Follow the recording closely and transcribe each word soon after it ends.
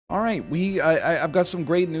All right, I've got some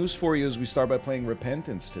great news for you as we start by playing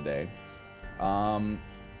Repentance today.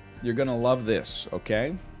 You're gonna love this,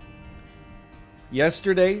 okay?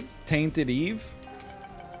 Yesterday, Tainted Eve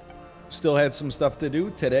still had some stuff to do.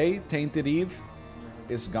 Today, Tainted Eve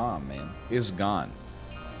is gone, man. Is gone.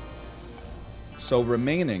 So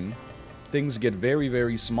remaining, things get very,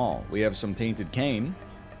 very small. We have some Tainted Cain.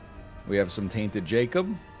 We have some Tainted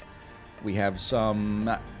Jacob. We have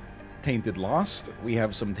some Tainted Lost. We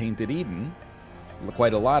have some Tainted Eden.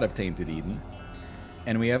 Quite a lot of Tainted Eden.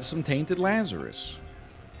 And we have some Tainted Lazarus.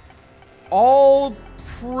 All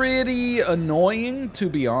pretty annoying, to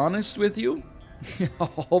be honest with you.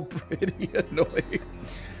 All pretty annoying.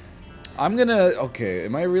 I'm gonna... Okay,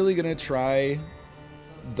 am I really gonna try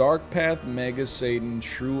Dark Path, Mega Satan,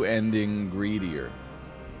 True Ending, Greedier,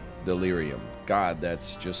 Delirium? God,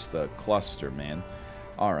 that's just a cluster, man.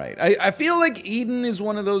 Alright, I feel like Eden is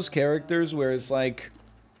one of those characters where it's like...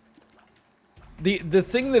 The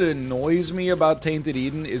thing that annoys me about Tainted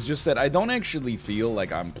Eden is just that I don't actually feel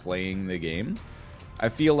like I'm playing the game. I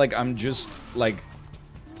feel like I'm just, like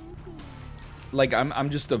I'm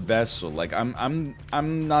just a vessel. Like, I'm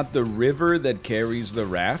not the river that carries the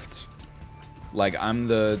raft. Like, I'm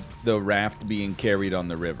the raft being carried on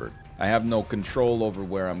the river. I have no control over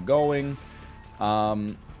where I'm going.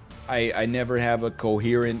 I never have a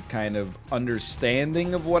coherent kind of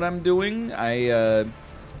understanding of what I'm doing.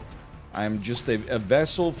 I'm just a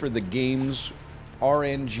vessel for the game's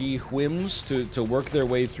RNG whims to work their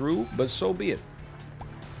way through, but so be it.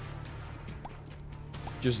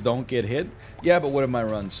 Just don't get hit? Yeah, but what if my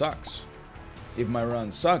run sucks? If my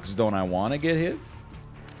run sucks, don't I want to get hit?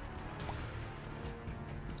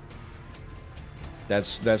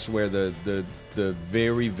 That's where the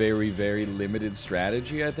very, very, very limited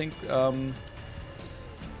strategy, I think,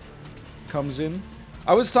 comes in.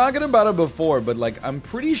 I was talking about it before, but, like, I'm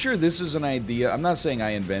pretty sure this is an idea. I'm not saying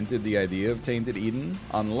I invented the idea of Tainted Eden,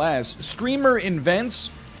 unless Streamer invents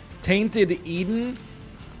Tainted Eden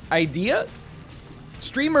idea?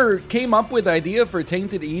 Streamer came up with idea for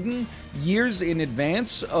Tainted Eden years in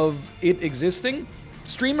advance of it existing.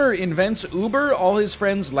 Streamer invents Uber, all his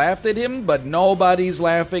friends laughed at him, but nobody's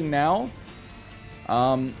laughing now.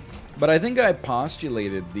 But I think I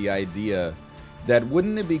postulated the idea that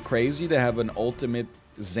wouldn't it be crazy to have an ultimate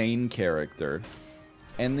Zane character?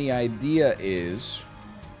 And the idea is,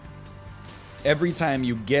 every time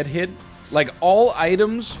you get hit, like, all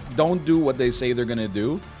items don't do what they say they're gonna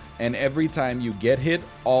do, and every time you get hit,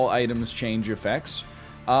 all items change effects.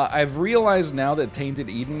 I've realized now that Tainted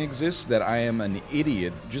Eden exists that I am an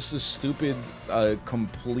idiot, just a stupid,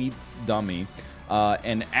 complete dummy.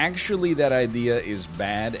 And actually that idea is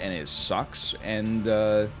bad and it sucks, and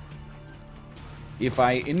if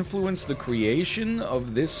I influence the creation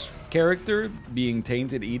of this character being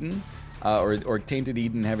Tainted Eden, or Tainted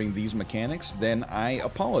Eden having these mechanics, then I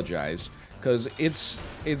apologize. Because it's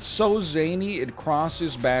so zany, it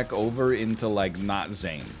crosses back over into, like, not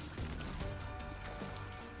zane.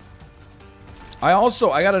 I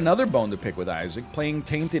got another bone to pick with Isaac. Playing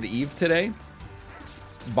Tainted Eve today.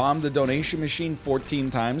 Bombed the donation machine 14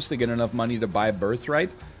 times to get enough money to buy Birthright.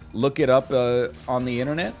 Look it up on the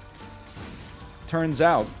internet. Turns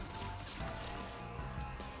out,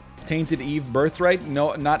 Tainted Eve Birthright,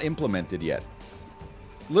 no, not implemented yet.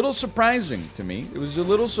 Little surprising to me. It was a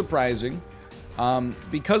little surprising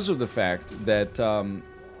because of the fact that,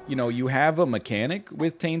 you know, you have a mechanic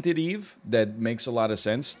with Tainted Eve that makes a lot of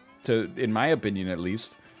sense, in my opinion at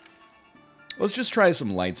least. Let's just try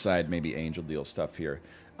some light side, maybe Angel Deal stuff here.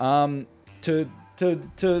 To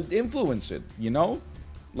influence it, you know?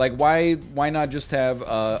 Like, why not just have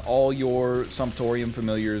all your Sumptorium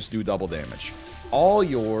Familiars do double damage? All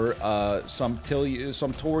your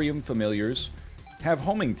Sumptorium Familiars have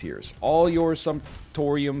homing tiers. All your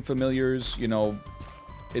Sumptorium Familiars, you know,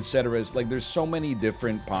 etc. Like, there's so many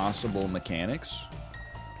different possible mechanics.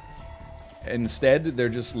 Instead, they're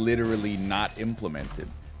just literally not implemented.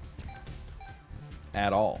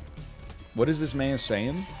 At all. What is this man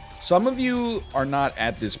saying? Some of you are not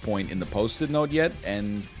at this point in the post-it note yet,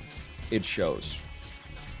 and it shows.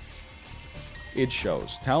 It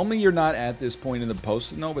shows. Tell me you're not at this point in the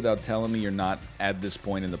post-it note without telling me you're not at this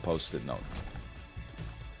point in the post-it note.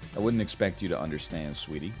 I wouldn't expect you to understand,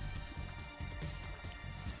 sweetie.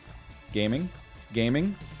 Gaming?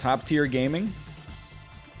 Gaming? Top-tier gaming?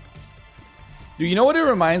 Do you know what it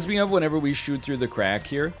reminds me of whenever we shoot through the crack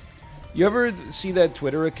here? You ever see that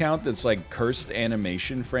Twitter account that's like cursed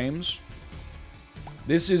animation frames?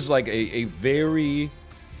 This is like a very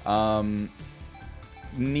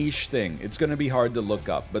niche thing. It's going to be hard to look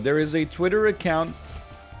up. But there is a Twitter account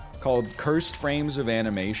called Cursed Frames of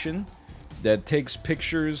Animation that takes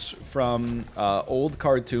pictures from old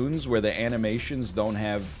cartoons where the animations don't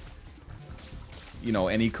have, you know,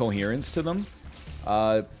 any coherence to them.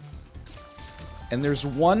 And there's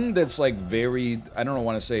one that's like very, I don't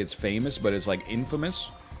want to say it's famous, but it's like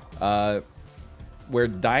infamous, where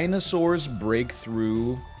dinosaurs break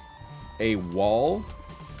through a wall,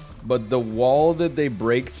 but the wall that they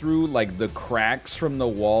break through, like the cracks from the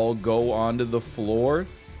wall go onto the floor,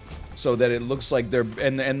 so that it looks like they're,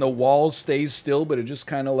 and the wall stays still, but it just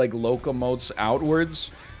kind of like locomotes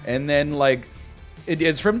outwards, and then like,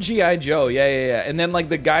 it's from G.I. Joe, yeah. And then, like,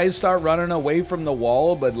 the guys start running away from the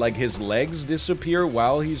wall, but, like, his legs disappear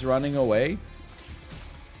while he's running away.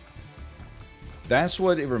 That's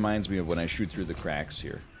what it reminds me of when I shoot through the cracks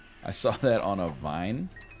here. I saw that on a Vine.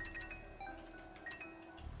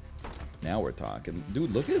 Now we're talking.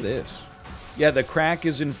 Dude, look at this. Yeah, the crack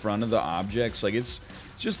is in front of the objects. Like, it's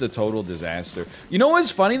just a total disaster. You know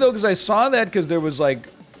what's funny, though? Because I saw that because there was, like...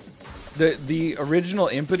 The original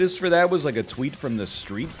impetus for that was like a tweet from the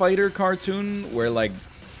Street Fighter cartoon where like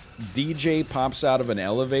DJ pops out of an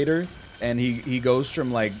elevator and he goes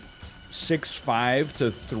from like 6'5"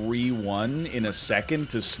 to 3'1" in a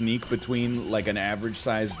second to sneak between like an average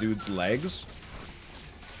sized dude's legs.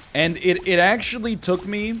 And it actually took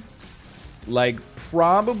me like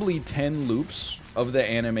probably 10 loops of the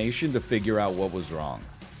animation to figure out what was wrong.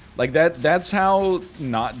 Like that's how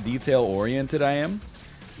not detail oriented I am.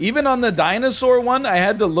 Even on the dinosaur one, I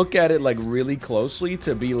had to look at it, like, really closely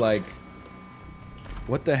to be like,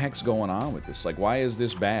 what the heck's going on with this? Like, why is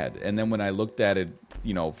this bad? And then when I looked at it,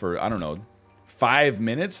 you know, for, I don't know, 5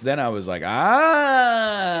 minutes, then I was like, ah,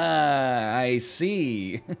 I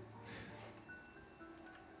see.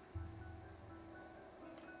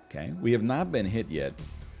 Okay, we have not been hit yet.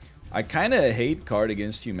 I kind of hate Card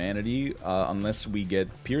Against Humanity unless we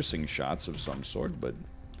get piercing shots of some sort, but...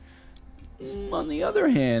 on the other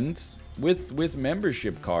hand, with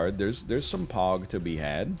membership card, there's some pog to be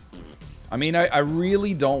had. I mean, I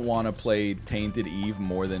really don't want to play Tainted Eve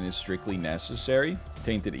more than is strictly necessary.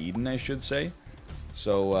 Tainted Eden, I should say.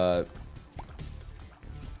 So,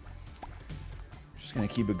 just gonna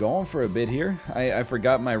keep it going for a bit here. I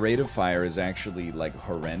forgot my rate of fire is actually, like,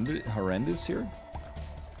 horrendous here.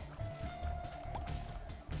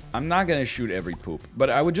 I'm not gonna shoot every poop, but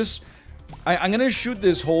I would just... I'm gonna shoot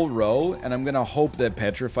this whole row, and I'm gonna hope that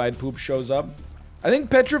Petrified Poop shows up. I think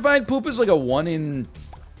Petrified Poop is like a 1 in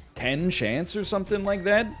 10 chance or something like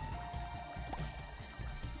that.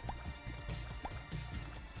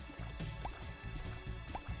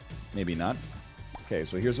 Maybe not. Okay,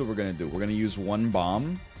 so here's what we're gonna do. We're gonna use one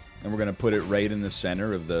bomb, and we're gonna put it right in the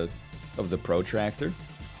center of the protractor.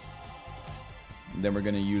 And then we're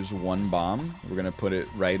gonna use one bomb. We're gonna put it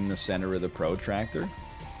right in the center of the protractor.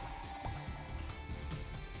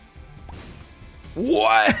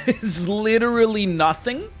 What? It's literally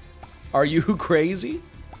nothing? Are you crazy?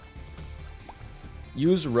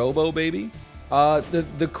 Use Robo Baby.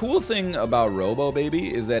 The cool thing about Robo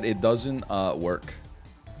Baby is that it doesn't work.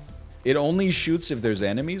 It only shoots if there's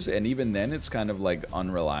enemies, and even then it's kind of like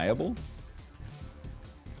unreliable.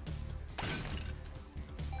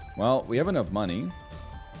 Well, we have enough money.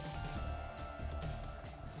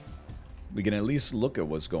 We can at least look at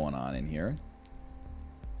what's going on in here.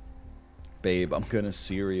 Babe, I'm gonna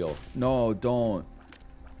cereal. No, don't.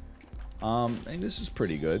 Hey, this is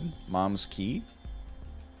pretty good. Mom's key.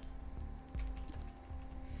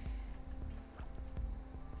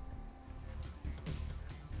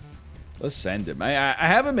 Let's send him. I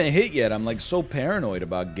haven't been hit yet. I'm like so paranoid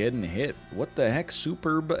about getting hit. What the heck?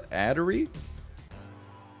 Superb Addery?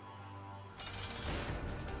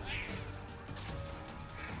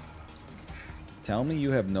 Tell me you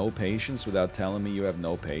have no patience without telling me you have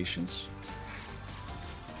no patience.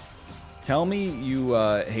 Tell me you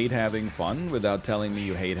hate having fun without telling me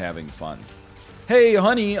you hate having fun. Hey,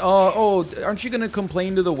 honey, oh, aren't you gonna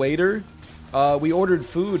complain to the waiter? We ordered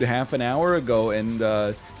food half an hour ago,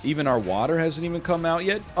 and even our water hasn't even come out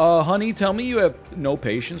yet. Honey, tell me you have no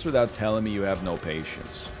patience without telling me you have no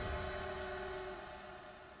patience.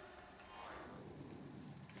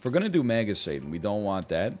 If we're gonna do Mega Satan, we don't want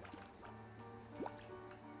that.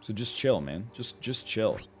 So just chill, man. Just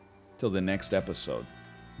chill. Till the next episode.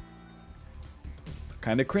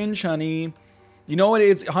 Kinda cringe, honey. You know what?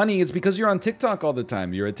 Honey, it's because you're on TikTok all the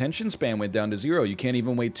time. Your attention span went down to 0. You can't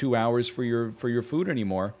even wait 2 hours for your food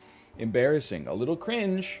anymore. Embarrassing. A little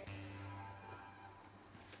cringe.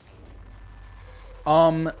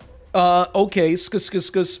 Okay,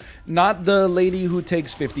 not the lady who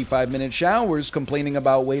takes 55-minute showers complaining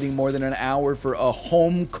about waiting more than an hour for a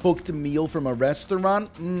home-cooked meal from a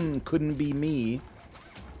restaurant? Couldn't be me.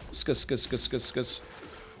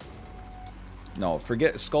 No,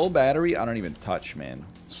 forget Skull Battery, I don't even touch, man.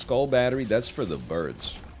 Skull Battery, that's for the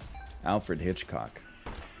birds. Alfred Hitchcock.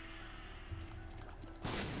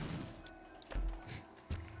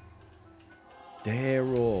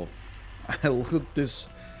 Daryl. I looked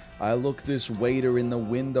this waiter in the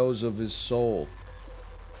windows of his soul.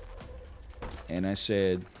 And I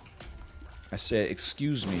said,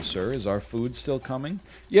 excuse me, sir, is our food still coming?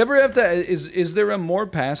 You ever have to, is there a more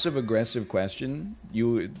passive-aggressive question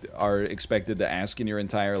you are expected to ask in your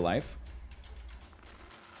entire life?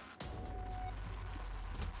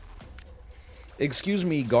 Excuse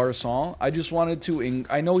me, garçon, I just wanted to,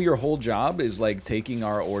 I know your whole job is like taking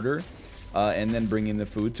our order and then bringing the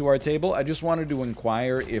food to our table. I just wanted to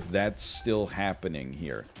inquire if that's still happening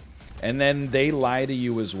here. And then they lie to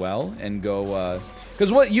you as well and go,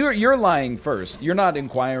 because what you're lying first. You're not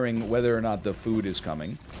inquiring whether or not the food is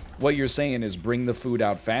coming. What you're saying is bring the food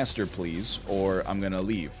out faster, please, or I'm gonna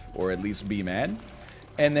leave, or at least be mad.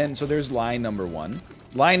 And then, so there's lie number one.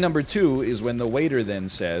 Lie number two is when the waiter then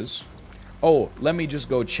says, oh, let me just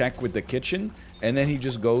go check with the kitchen. And then he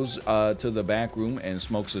just goes to the back room and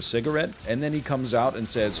smokes a cigarette. And then he comes out and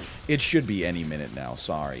says, it should be any minute now,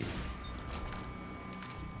 sorry.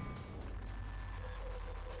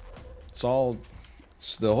 It's all...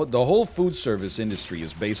 the whole food service industry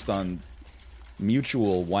is based on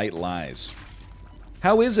mutual white lies.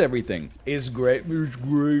 How is everything? It's great. It's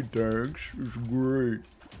great, thanks. It's great.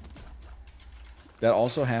 That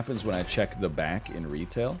also happens when I check the back in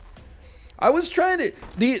retail. I was trying to...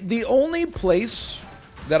 The only place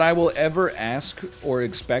that I will ever ask or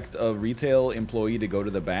expect a retail employee to go to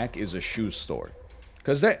the back is a shoe store.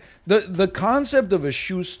 Because the concept of a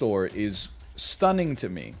shoe store is stunning to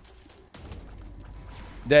me.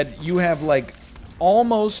 That you have, like,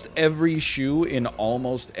 almost every shoe in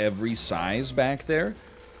almost every size back there.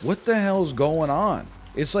 What the hell's going on?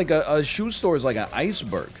 It's like a shoe store is like an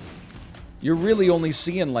iceberg. You're really only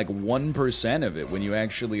seeing like 1% of it when you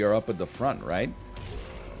actually are up at the front, right?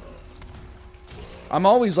 I'm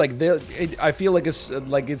always like, I feel like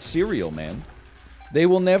it's cereal, man. They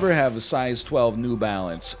will never have a size 12 New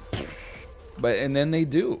Balance, and then they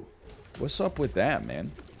do. What's up with that,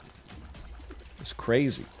 man? It's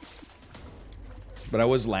crazy. But I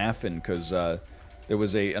was laughing because there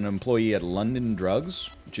was an employee at London Drugs,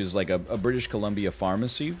 which is like a British Columbia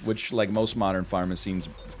pharmacy, which, like most modern pharmacies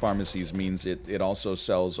means it also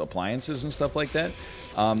sells appliances and stuff like that.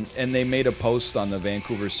 And they made a post on the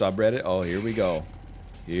Vancouver subreddit. Oh, here we go.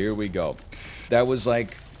 Here we go. That was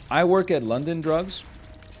like, I work at London Drugs.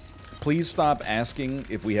 Please stop asking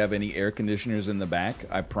if we have any air conditioners in the back.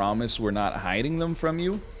 I promise we're not hiding them from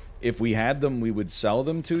you. If we had them, we would sell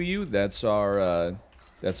them to you. That's our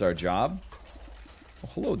job. Oh,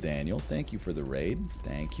 hello, Daniel. Thank you for the raid.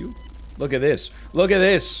 Thank you. Look at this. Look at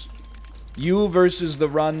this. You versus the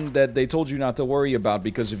run that they told you not to worry about,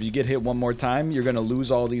 because if you get hit one more time, you're going to lose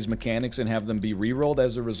all these mechanics and have them be re-rolled.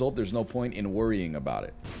 As a result, there's no point in worrying about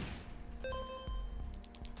it.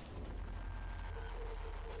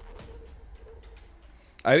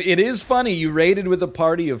 It is funny. You raided with a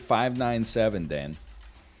party of 597, Dan.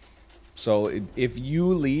 So if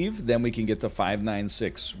you leave, then we can get to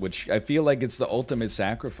 596, which I feel like it's the ultimate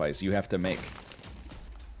sacrifice you have to make.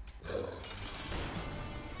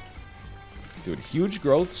 Dude, huge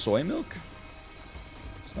growth soy milk?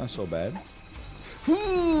 It's not so bad.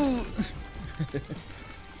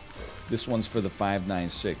 This one's for the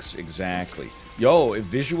 596, exactly. Yo, a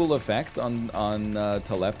visual effect on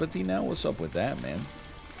telepathy now? What's up with that, man?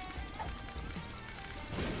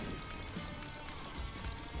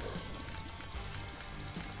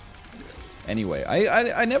 Anyway,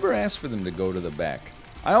 I never asked for them to go to the back.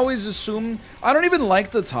 I always assume... I don't even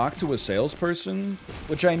like to talk to a salesperson,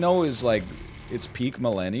 which I know is like... it's peak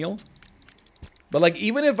millennial. But like,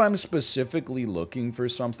 even if I'm specifically looking for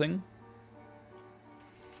something,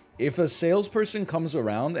 if a salesperson comes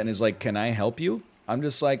around and is like, can I help you? I'm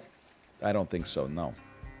just like, I don't think so, no.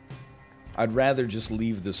 I'd rather just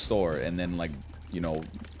leave the store and then, like, you know,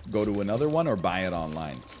 go to another one or buy it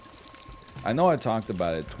online. I know I talked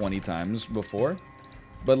about it 20 times before,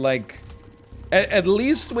 but like, at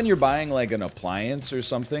least when you're buying like an appliance or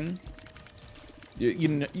something,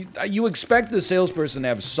 you expect the salesperson to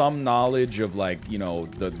have some knowledge of, like, you know,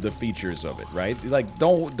 the features of it, right? Like,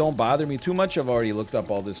 don't bother me too much. I've already looked up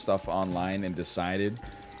all this stuff online and decided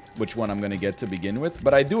which one I'm gonna get to begin with.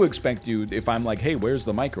 But I do expect you, if I'm like, hey, where's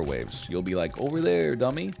the microwaves? You'll be like, over there,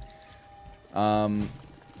 dummy.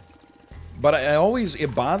 But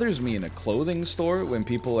it bothers me in a clothing store when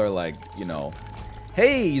people are like, you know,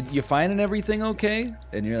 hey, you finding everything okay?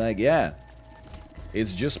 And you're like, yeah,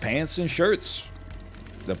 it's just pants and shirts.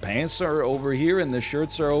 The pants are over here and the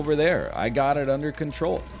shirts are over there. I got it under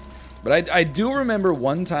control. But I do remember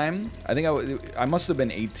one time, I think I must have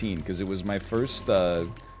been 18 because it was my first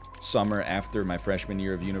summer after my freshman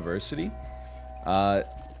year of university.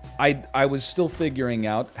 I was still figuring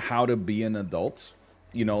out how to be an adult.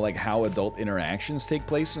 You know, like how adult interactions take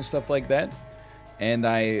place and stuff like that. And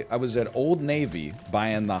I was at Old Navy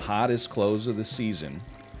buying the hottest clothes of the season.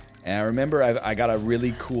 And I remember I got a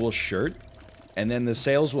really cool shirt. And then the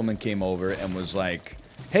saleswoman came over and was like,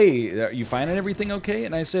 hey, are you finding everything okay?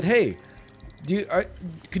 And I said, hey,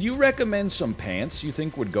 could you recommend some pants you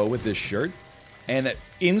think would go with this shirt? And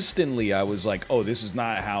instantly I was like, oh, this is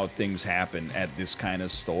not how things happen at this kind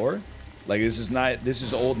of store. Like, this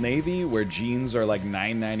is Old Navy, where jeans are like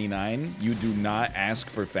 $9.99. You do not ask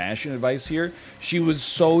for fashion advice here. She was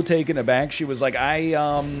so taken aback. She was like,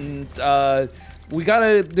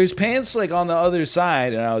 there's pants, like, on the other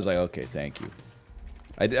side. And I was like, okay, thank you.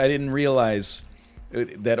 I didn't realize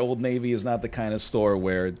that Old Navy is not the kind of store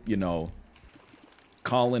where, you know,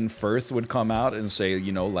 Colin Firth would come out and say,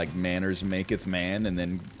 you know, like, manners maketh man, and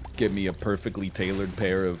then give me a perfectly tailored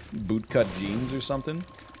pair of bootcut jeans or something.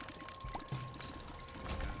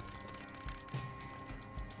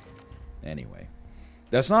 Anyway,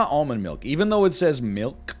 that's not almond milk. Even though it says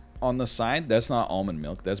milk on the side, that's not almond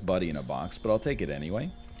milk. That's Buddy in a box, but I'll take it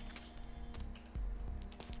anyway.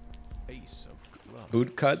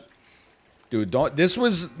 Boot cut. Dude, don't... This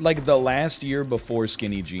was like the last year before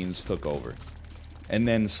skinny jeans took over. And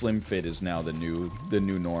then slim fit is now the new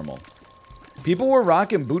normal. People were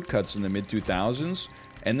rocking boot cuts in the mid-2000s.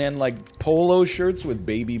 And then, like, polo shirts with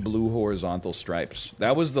baby blue horizontal stripes.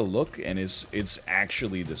 That was the look, and it's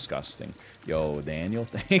actually disgusting. Yo, Daniel,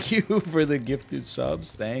 thank you for the gifted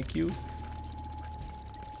subs. Thank you.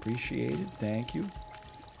 Appreciate it. Thank you.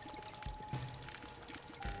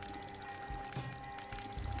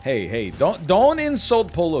 Hey, don't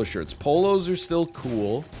insult polo shirts. Polos are still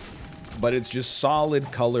cool, but it's just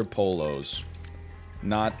solid color polos.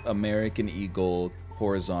 Not American Eagle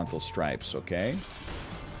horizontal stripes, okay?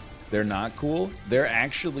 They're not cool. They're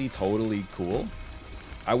actually totally cool.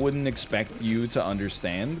 I wouldn't expect you to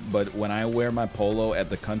understand, but when I wear my polo at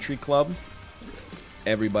the country club,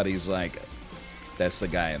 everybody's like, that's the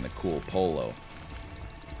guy in the cool polo.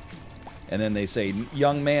 And then they say,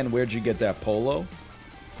 young man, where'd you get that polo?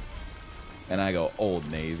 And I go, Old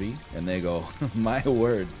Navy. And they go, my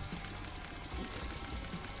word.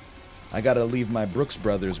 I gotta leave my Brooks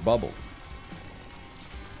Brothers bubble.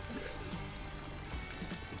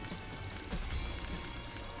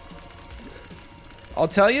 I'll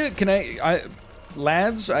tell you,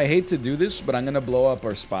 lads, I hate to do this, but I'm gonna blow up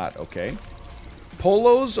our spot, okay?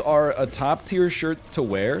 Polos are a top tier shirt to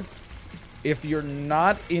wear if you're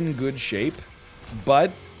not in good shape,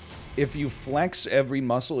 but if you flex every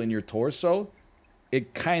muscle in your torso,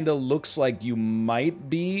 it kind of looks like you might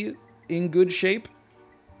be in good shape.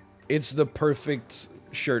 It's the perfect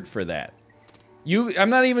shirt for that. I'm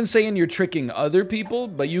not even saying you're tricking other people,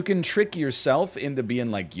 but you can trick yourself into being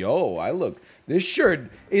like, yo, this shirt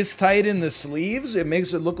is tight in the sleeves. It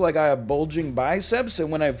makes it look like I have bulging biceps. And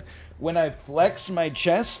when I flex my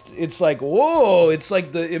chest, it's like, whoa, it's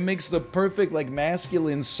like it makes the perfect, like,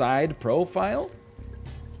 masculine side profile.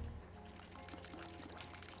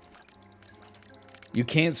 You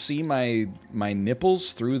can't see my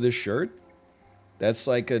nipples through the shirt. That's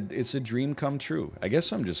like it's a dream come true. I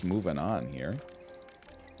guess I'm just moving on here.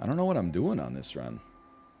 I don't know what I'm doing on this run.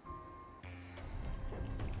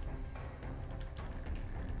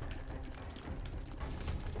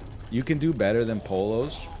 You can do better than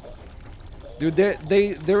polos. Dude,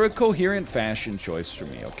 they're a coherent fashion choice for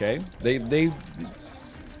me, okay?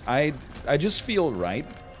 I just feel right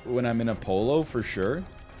when I'm in a polo, for sure.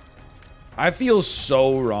 I feel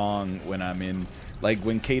so wrong when I'm in... Like,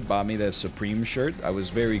 when Kate bought me that Supreme shirt, I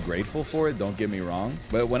was very grateful for it, don't get me wrong.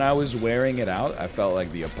 But when I was wearing it out, I felt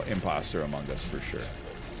like the imposter among us, for sure.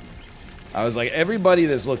 I was like, everybody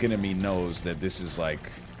that's looking at me knows that this is, like...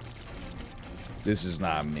 This is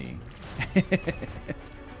not me.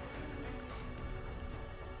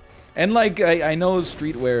 And, like, I know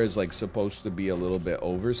streetwear is, like, supposed to be a little bit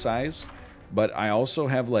oversized. But I also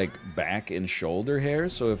have, like, back and shoulder hair.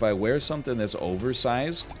 So if I wear something that's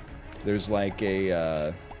oversized... There's like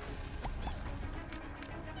a,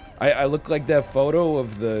 I look like that photo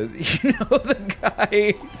of the, you know, the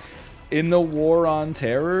guy in the War on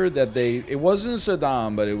Terror that it wasn't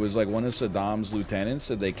Saddam, but it was like one of Saddam's lieutenants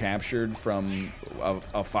that they captured from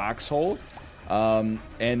a foxhole.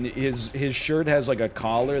 And his shirt has like a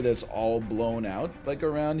collar that's all blown out like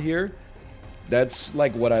around here. That's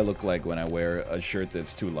like what I look like when I wear a shirt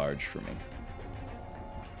that's too large for me.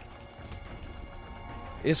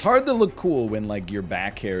 It's hard to look cool when like your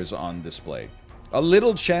back hair is on display. A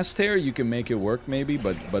little chest hair, you can make it work maybe,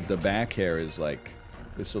 but the back hair is like,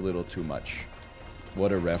 it's a little too much.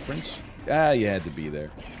 What a reference. Ah, you had to be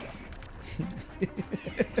there.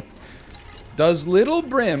 Does Little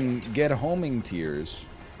Brim get homing tears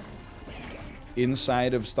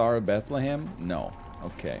inside of Star of Bethlehem? No.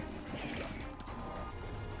 Okay.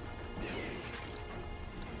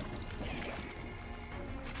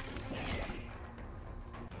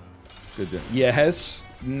 Good. Yes.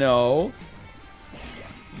 No.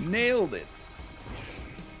 Nailed it.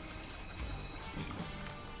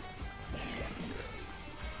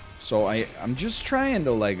 So I'm just trying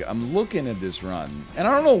to like, I'm looking at this run. And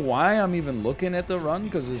I don't know why I'm even looking at the run,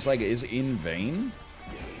 because it's like, it's in vain.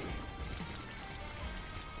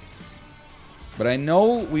 But I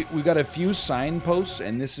know we got a few signposts,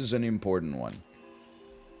 and this is an important one.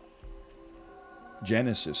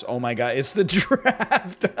 Genesis. Oh my god, it's the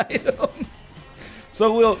draft item.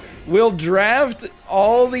 So we'll draft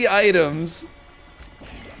all the items,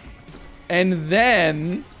 and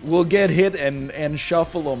then we'll get hit and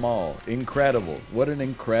shuffle them all. Incredible. What an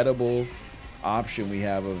incredible option we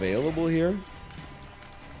have available here.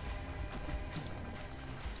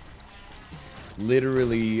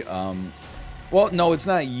 Literally, well, no, it's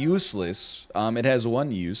not useless. It has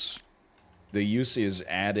one use. The use is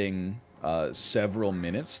adding several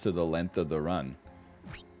minutes to the length of the run.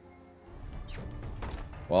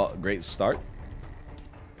 Well, great start.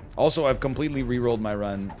 Also, I've completely re-rolled my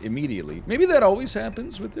run immediately. Maybe that always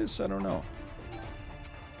happens with this. I don't know.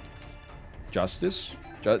 Justice.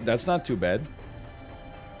 That's not too bad.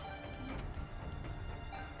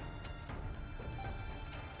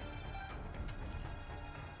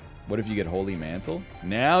 What if you get Holy Mantle?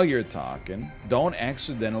 Now you're talking. Don't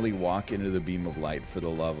accidentally walk into the beam of light, for the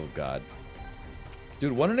love of God.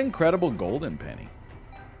 Dude, what an incredible golden penny.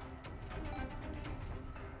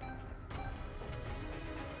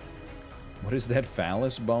 What is that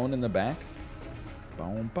phallus bone in the back?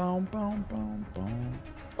 Boom, boom, boom, boom, boom.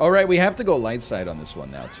 All right, we have to go light side on this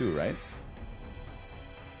one now too, right?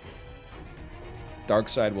 Dark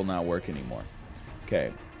side will not work anymore.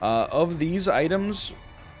 Okay. Of these items,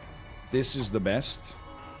 this is the best.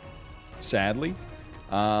 Sadly.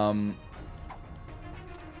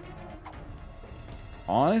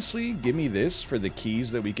 Honestly, give me this for the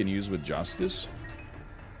keys that we can use with Justice.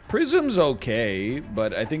 Prism's okay,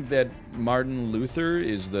 but I think that Martin Luther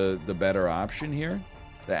is the better option here.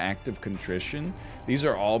 The Act of Contrition. These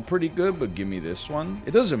are all pretty good, but give me this one.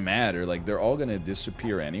 It doesn't matter, like, they're all gonna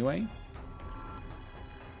disappear anyway.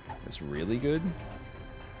 That's really good.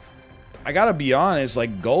 I gotta be honest,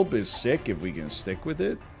 like, Gulp is sick if we can stick with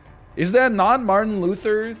it. Is that not Martin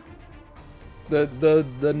Luther?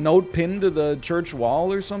 The note pinned to the church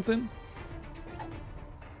wall or something?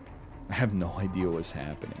 I have no idea what's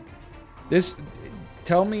happening.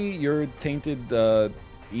 Tell me you're Tainted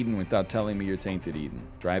Eden without telling me you're Tainted Eden.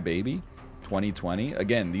 Dry Baby, 2020.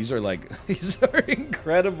 Again, these are like, these are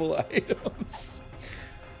incredible items.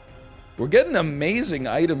 We're getting amazing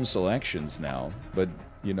item selections now, but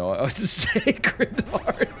you know, a Sacred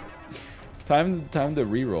Heart. Time to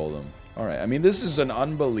re-roll them. All right, I mean, this is an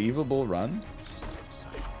unbelievable run.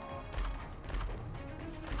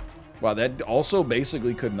 Wow, that also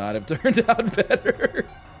basically could not have turned out better.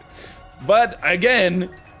 But again,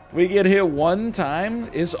 we get hit one time,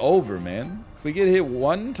 it's over, man. If we get hit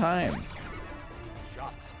one time,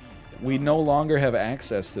 we no longer have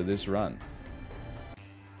access to this run.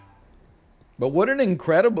 But what an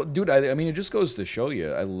incredible... Dude, I mean, it just goes to show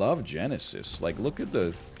you, I love Genesis. Like, look at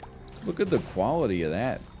the quality of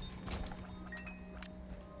that.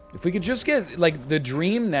 If we could just get, like, the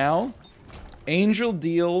dream now, Angel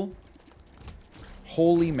Deal...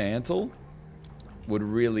 Holy Mantle would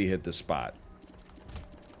really hit the spot.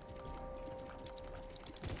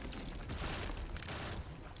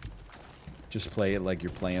 Just play it like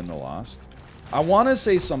you're playing The Lost. I want to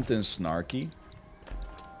say something snarky.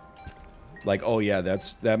 Like, oh yeah,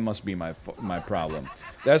 that must be my problem.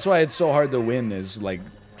 That's why it's so hard to win is like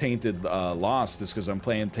Tainted Lost, is because I'm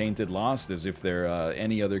playing Tainted Lost as if they're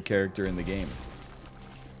any other character in the game.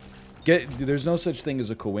 There's no such thing as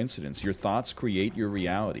a coincidence. Your thoughts create your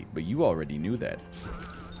reality, but you already knew that.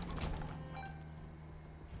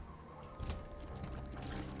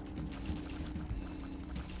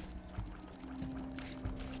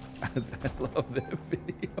 I love that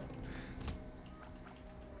video.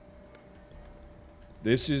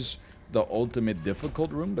 This is the ultimate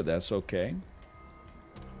difficult room, but that's okay.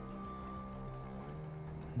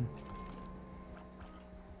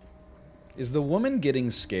 Is the woman getting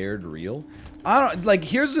scared real? I don't like.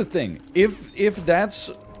 Here's the thing: if that's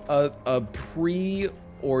a preordained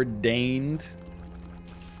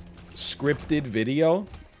scripted video,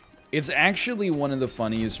 it's actually one of the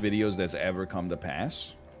funniest videos that's ever come to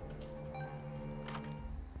pass.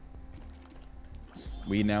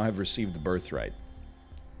 We now have received the birthright.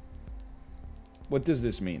 What does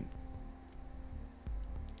this mean?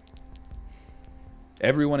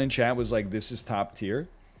 Everyone in chat was like, this is top tier.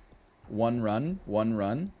 One run, one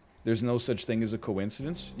run. There's no such thing as a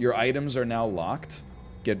coincidence. Your items are now locked.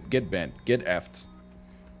 Get bent. Get effed.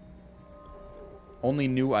 Only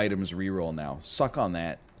new items reroll now. Suck on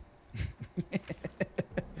that.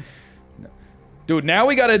 No. Dude, now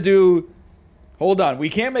we gotta do... Hold on. We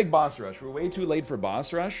can't make boss rush. We're way too late for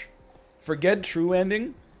boss rush. Forget true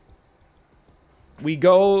ending. We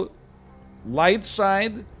go light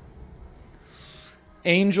side,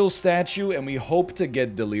 angel statue, and we hope to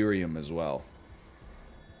get delirium as well.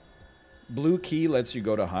 Blue key lets you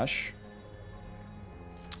go to hush.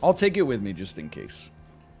 I'll take it with me just in case.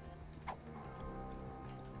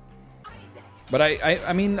 But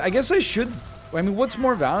I mean, I guess I should... I mean, what's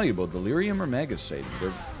more valuable, delirium or Mega Satan?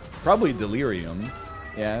 They're probably delirium.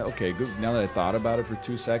 Yeah, okay, good. Now that I thought about it for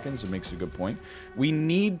 2 seconds, it makes a good point. We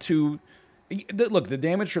need to... Look, the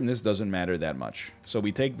damage from this doesn't matter that much. So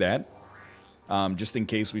we take that. Just in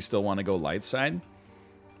case we still want to go light side.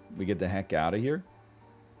 We get the heck out of here.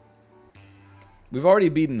 We've already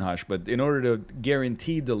beaten Hush, but in order to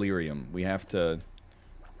guarantee delirium, we have to...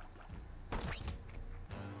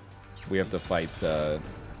 fight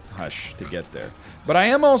Hush to get there. But I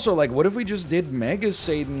am also like, what if we just did Mega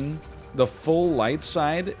Satan, the full light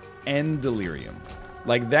side, and delirium?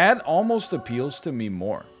 Like, that almost appeals to me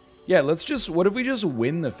more. Yeah, let's just... What if we just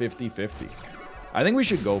win the 50-50? I think we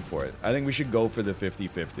should go for it. I think we should go for the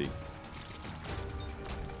 50-50.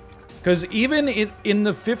 Because even in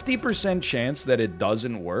the 50% chance that it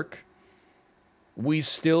doesn't work, we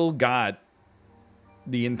still got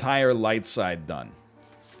the entire light side done.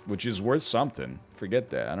 Which is worth something. Forget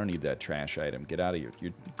that. I don't need that trash item. Get out of here.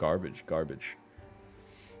 You're garbage. Garbage.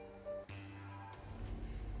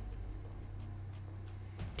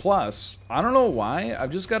 Plus, I don't know why, I've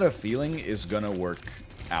just got a feeling it's gonna work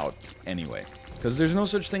out anyway. Because there's no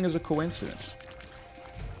such thing as a coincidence.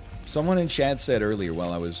 Someone in chat said earlier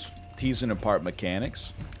while I was teasing apart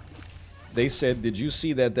mechanics, they said, did you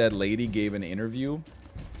see that that lady gave an interview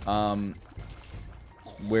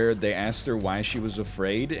where they asked her why she was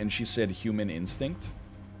afraid, and she said human instinct?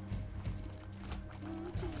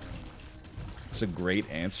 It's a great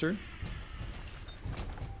answer.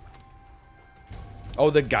 Oh,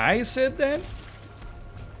 the guy said that?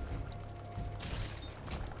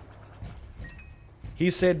 He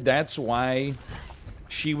said that's why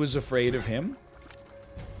she was afraid of him?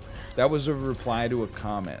 That was a reply to a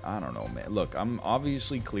comment. I don't know, man. Look, I'm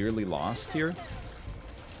obviously clearly lost here.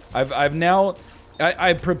 I've now...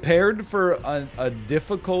 I prepared for a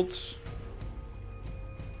difficult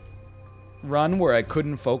run where I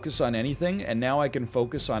couldn't focus on anything, and now I can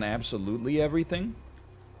focus on absolutely everything.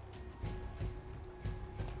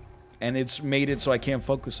 And it's made it so I can't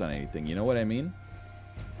focus on anything. You know what I mean?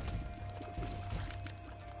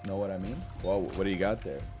 Know what I mean? Well, what do you got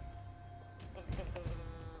there?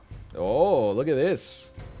 Oh, look at this.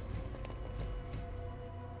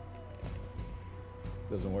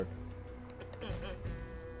 Doesn't work.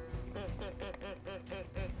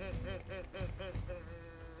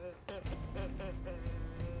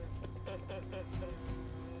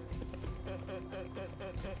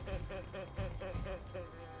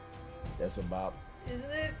 That's a bop.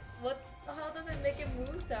 Isn't it? What? How does it make it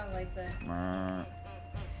move sound like that?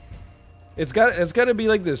 It's got to be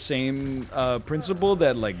like the same principle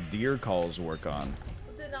that like deer calls work on.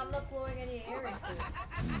 But then I'm not blowing any air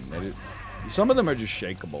into it. Some of them are just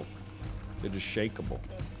shakeable. They're just shakeable.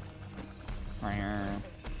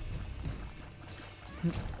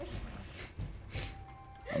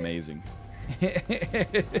 Amazing.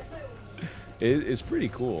 It's pretty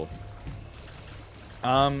cool.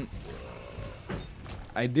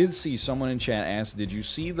 I did see someone in chat ask, did you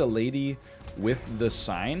see the lady with the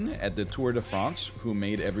sign at the Tour de France who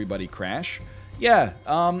made everybody crash? Yeah,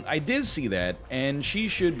 I did see that, and she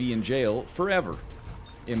should be in jail forever,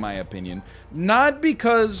 in my opinion. Not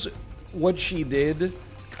because what she did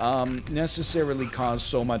necessarily caused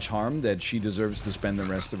so much harm that she deserves to spend the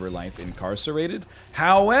rest of her life incarcerated.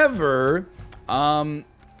 However,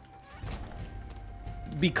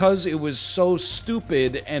 because it was so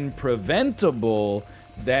stupid and preventable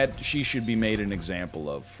that she should be made an example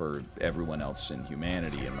of for everyone else in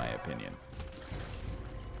humanity, in my opinion.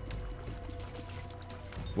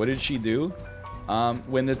 What did she do?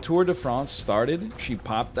 When the Tour de France started, she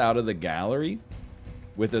popped out of the gallery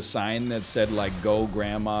with a sign that said, like, "Go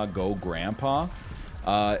Grandma, go Grandpa,"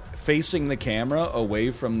 facing the camera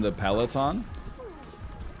away from the peloton.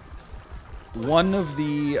 One of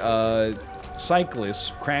the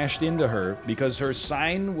cyclists crashed into her because her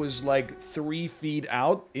sign was like 3 feet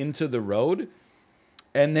out into the road,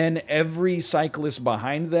 and then every cyclist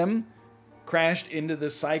behind them crashed into the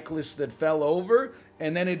cyclist that fell over,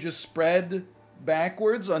 and then it just spread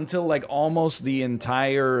backwards until like almost the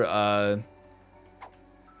entire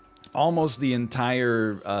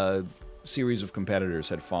series of competitors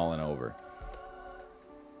had fallen over.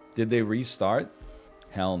 Did they restart?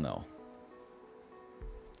 Hell no.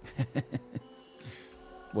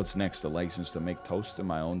 What's next? A license to make toaster?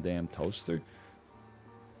 My own damn toaster?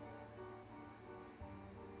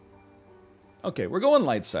 Okay, we're going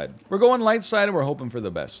light side. We're going light side and we're hoping for the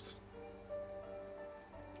best.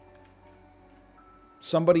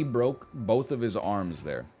 Somebody broke both of his arms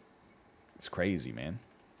there. It's crazy, man.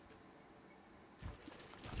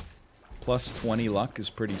 Plus 20 luck is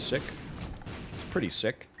pretty sick. It's pretty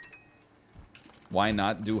sick. Why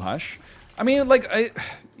not do Hush? I mean, like,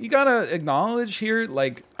 you gotta acknowledge here,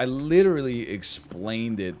 like, I literally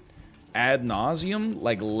explained it ad nauseum,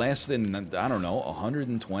 like, less than, I don't know,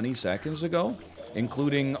 120 seconds ago,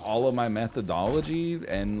 including all of my methodology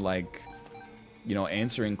and, like, you know,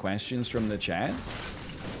 answering questions from the chat.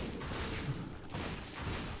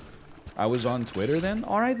 I was on Twitter then?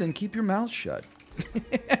 Alright, then keep your mouth shut.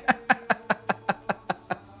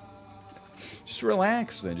 Just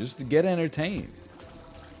relax then, just to get entertained.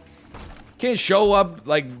 Can't show up,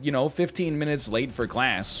 like, you know, 15 minutes late for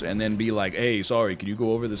class and then be like, "Hey, sorry, can you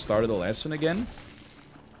go over the start of the lesson again?"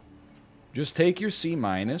 Just take your C-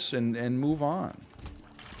 and move on.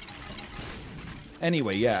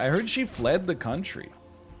 Anyway, yeah, I heard she fled the country.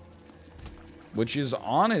 Which is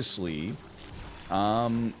honestly,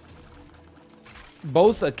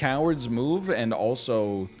 both a coward's move and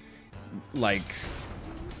also, like,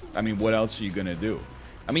 I mean, what else are you gonna do?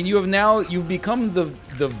 I mean, you've become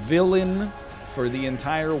the villain for the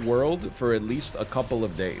entire world for at least a couple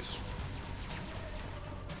of days.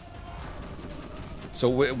 So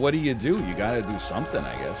what do? You gotta do something,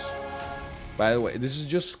 I guess. By the way, this is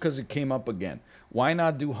just because it came up again. Why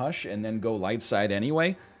not do Hush and then go light side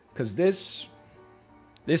anyway? Because this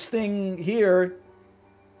thing here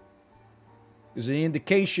is an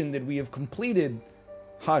indication that we have completed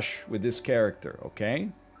Hush with this character,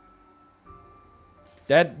 okay?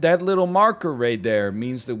 That little marker right there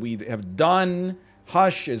means that we have done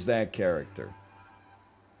Hush as that character.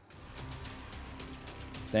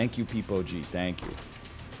 Thank you, Peepo G. Thank you.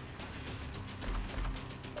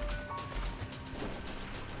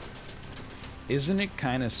 Isn't it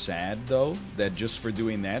kind of sad, though, that just for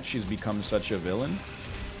doing that, she's become such a villain?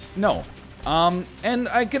 No. And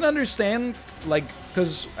I can understand, like,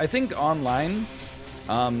 because I think online,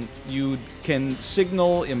 you can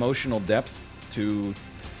signal emotional depth to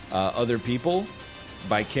other people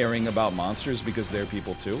by caring about monsters because they're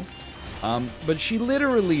people too. But she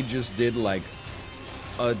literally just did like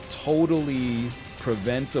a totally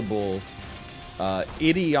preventable,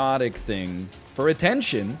 idiotic thing for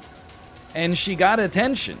attention, and she got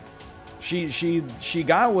attention. She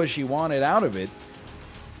got what she wanted out of it.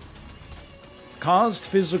 Caused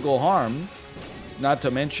physical harm, not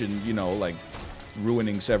to mention, you know, like,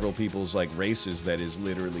 ruining several people's, like, races that is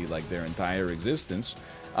literally, like, their entire existence.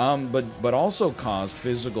 But also caused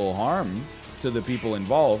physical harm to the people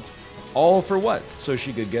involved. All for what? So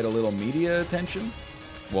she could get a little media attention?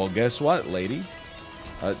 Well, guess what, lady?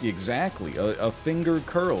 Exactly. A finger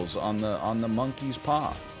curls on the monkey's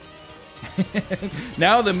paw.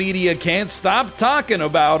 Now the media can't stop talking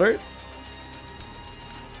about her.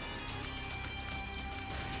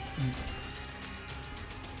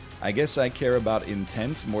 I guess I care about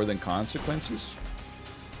intent more than consequences.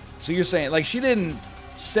 So you're saying, like, she didn't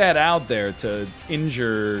set out there to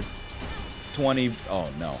injure 20... Oh,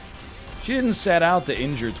 no. She didn't set out to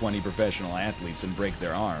injure 20 professional athletes and break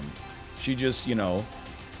their arm. She just, you know,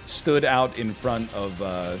 stood out in front of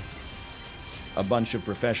a bunch of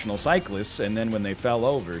professional cyclists, and then when they fell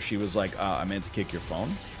over, she was like, I meant to kick your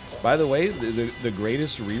phone. By the way, the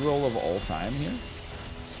greatest reroll of all time here.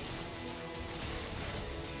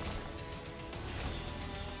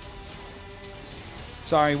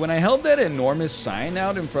 Sorry, when I held that enormous sign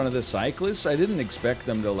out in front of the cyclists, I didn't expect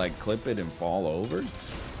them to, like, clip it and fall over.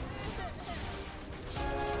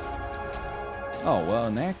 Oh, well,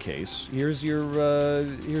 in that case, here's your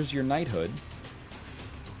knighthood.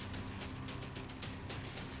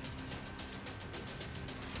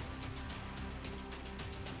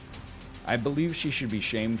 I believe she should be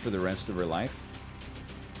shamed for the rest of her life.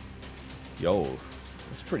 Yo,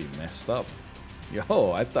 that's pretty messed up.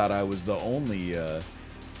 Yo, I thought I was the only,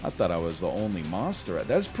 monster.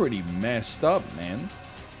 That's pretty messed up, man.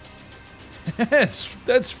 that's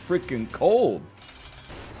freaking cold.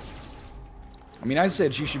 I mean, I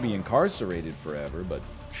said she should be incarcerated forever, but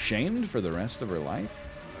shamed for the rest of her life?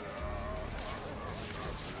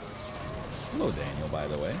 Hello, Daniel, by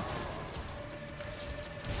the way.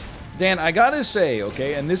 Dan, I gotta say,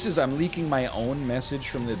 okay, and this is, I'm leaking my own message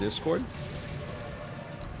from the Discord.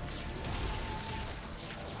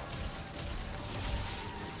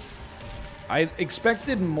 I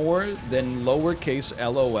expected more than lowercase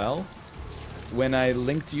LOL when I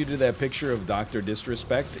linked you to that picture of Dr.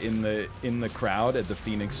 Disrespect in the crowd at the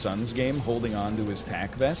Phoenix Suns game holding on to his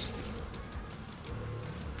tack vest.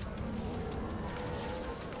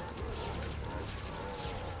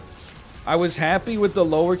 I was happy with the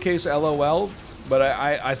lowercase LOL, but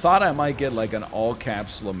I thought I might get like an all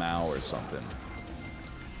caps Lamau or something.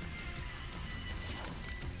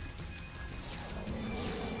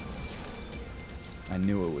 I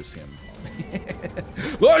knew it was him.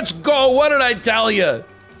 Let's go! What did I tell you?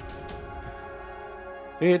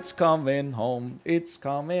 It's coming home. It's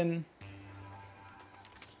coming.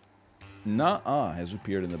 Nuh-uh has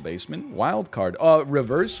appeared in the basement. Wild card.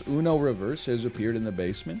 Reverse. Uno Reverse has appeared in the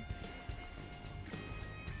basement.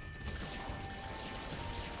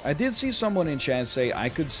 I did see someone in chat say I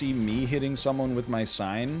could see me hitting someone with my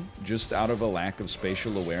sign just out of a lack of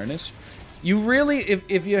spatial awareness. You really,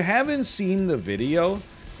 if you haven't seen the video,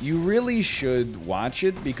 you really should watch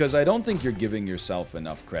it because I don't think you're giving yourself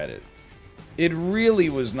enough credit. It really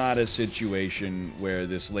was not a situation where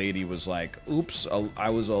this lady was like, oops, I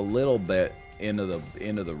was a little bit into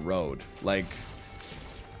the road. Like,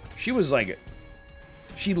 she was like,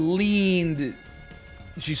 she leaned,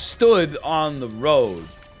 she stood on the road.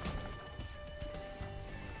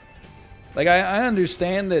 Like, I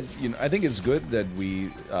understand that, you know, I think it's good that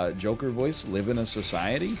we, Joker Voice, live in a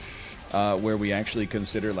society where we actually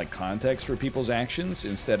consider, like, context for people's actions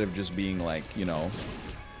instead of just being, like, you know,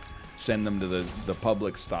 send them to the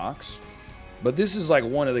public stocks. But this is, like,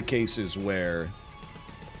 one of the cases where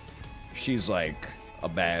she's, like, a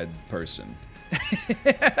bad person.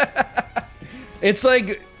 It's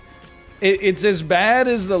like, it's as bad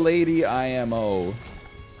as the lady IMO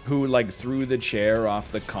who, like, threw the chair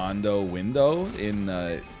off the condo window in,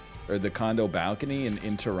 or the condo balcony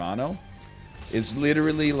in Toronto. It's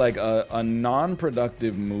literally, like, a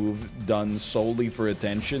non-productive move done solely for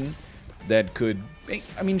attention that could...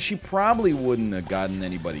 I mean, she probably wouldn't have gotten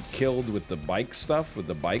anybody killed with the bike stuff, with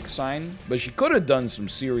the bike sign, but she could have done some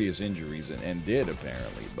serious injuries, and did,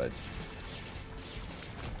 apparently, but...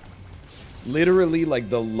 Literally, like,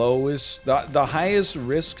 the lowest... The highest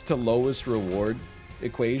risk to lowest reward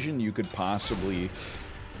equation you could possibly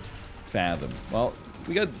fathom. Well,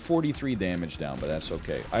 we got 43 damage down, but that's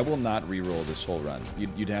okay. I will not reroll this whole run.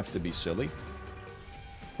 You'd have to be silly.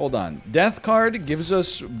 Hold on. Death card gives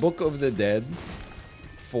us Book of the Dead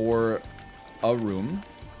for a room.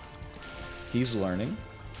 He's learning.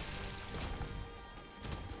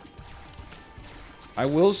 I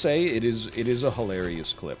will say it is a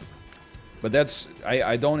hilarious clip. But that's,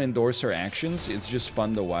 I don't endorse her actions, it's just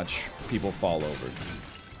fun to watch people fall over.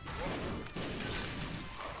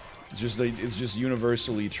 It's just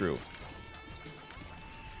universally true.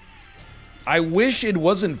 I wish it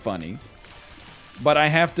wasn't funny, but I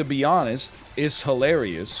have to be honest, it's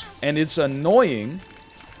hilarious, and it's annoying,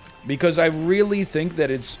 because I really think that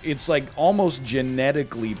it's like almost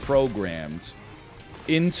genetically programmed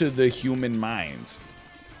into the human mind.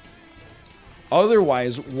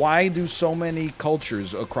 Otherwise, why do so many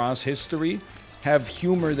cultures across history have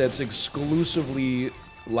humor that's exclusively,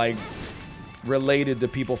 like, related to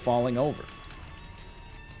people falling over?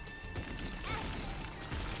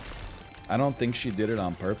 I don't think she did it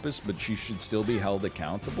on purpose, but she should still be held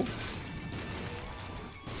accountable.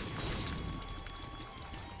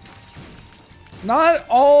 Not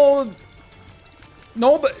all...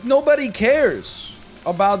 Nobody cares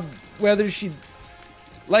about whether she...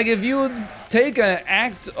 Like, if you take an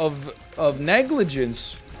act of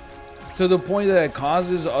negligence to the point that it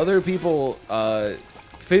causes other people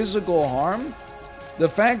physical harm, the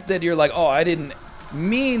fact that you're like, oh, I didn't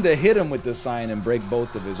mean to hit him with the sign and break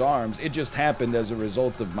both of his arms, it just happened as a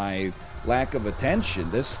result of my lack of attention.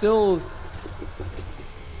 That's still...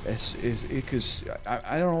 Because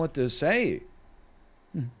I don't know what to say.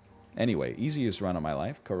 Anyway, easiest run of my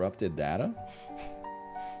life. Corrupted data.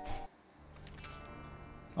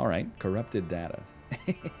 Alright, corrupted data.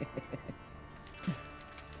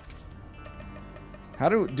 How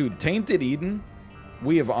do... Dude, Tainted Eden,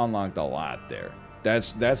 we have unlocked a lot there.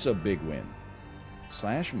 That's a big win.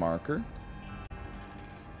 /marker.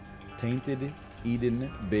 Tainted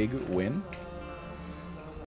Eden, big win.